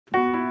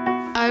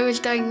I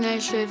was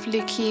diagnosed with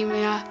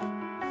leukemia.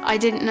 I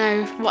didn't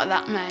know what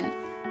that meant.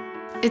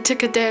 It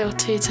took a day or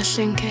two to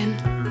sink in.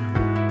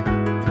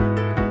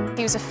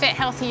 He was a fit,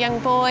 healthy young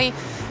boy,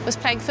 was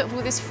playing football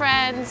with his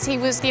friends. He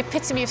was the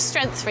epitome of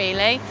strength,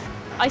 really.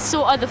 I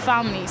saw other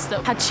families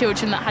that had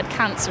children that had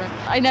cancer.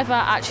 I never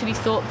actually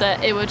thought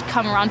that it would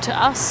come around to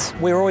us.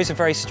 We were always a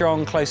very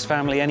strong, close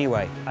family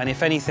anyway, and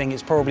if anything,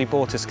 it's probably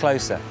brought us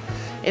closer.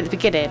 At the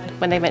beginning,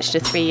 when they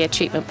mentioned a 3-year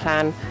treatment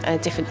plan,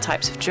 different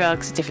types of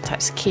drugs, different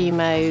types of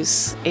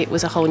chemos, it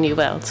was a whole new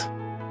world.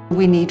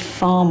 We need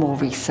far more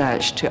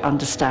research to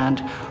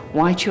understand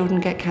why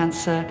children get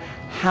cancer,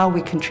 how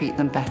we can treat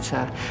them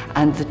better,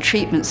 and the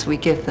treatments we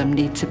give them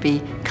need to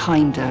be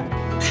kinder.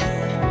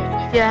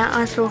 Yeah,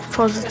 I feel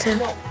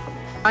positive.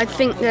 I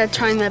think they're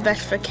trying their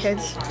best for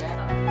kids.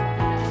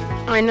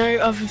 I know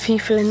other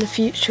people in the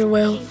future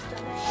will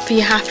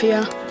be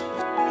happier.